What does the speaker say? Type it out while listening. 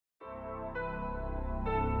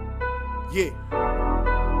Yeah.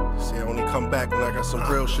 See, I only come back when I got some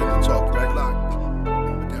real shit to talk, right?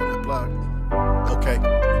 Down that block. Okay,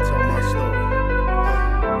 tell my story.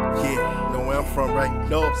 Yeah, know where I'm from, right?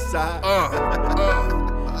 North side.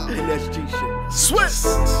 NSG shit. Swiss!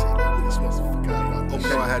 Niggas must have forgot about that.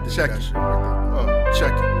 Okay, I had to check it.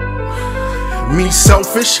 Check it. Me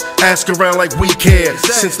selfish, ask around like we care.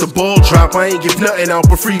 Since the ball drop, I ain't give nothing out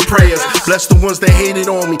but free prayers. Bless the ones that hated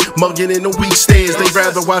on me, mugging in the weak stares. They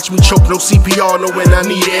rather watch me choke, no CPR, know when I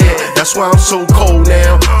need air. That's why I'm so cold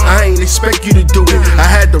now. I ain't expect you to do it. I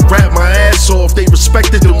had to rap my ass off, they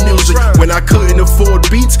respected the music. When I couldn't afford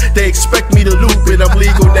beats, they expect me to loop it. I'm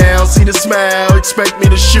legal now, see the smile, expect me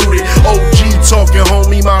to shoot it. OG talking,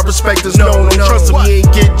 homie, my respect is known. Don't trust me,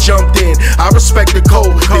 ain't get jumped in. I respect the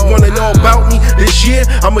code. They wanna know about me. This year,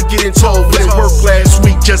 I'ma get in told. Didn't work last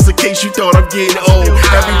week, just in case you thought I'm getting old.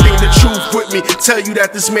 Everything the truth with me, tell you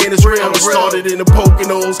that this man is real. I started in the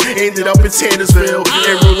Poconos, ended up in Tannersville.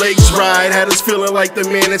 Emerald Lakes ride, had us feeling like the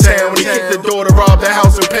man in town. He kicked the door to rob the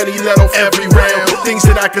house and penny let off every round. Things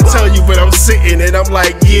that I could tell you, but I'm sitting and I'm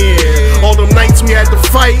like, yeah. All them nights we had to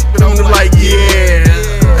fight, but I'm like, yeah.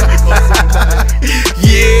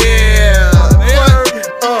 Yeah.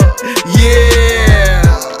 Yeah.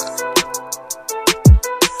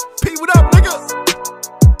 Pete, what up, nigga?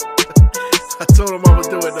 I told him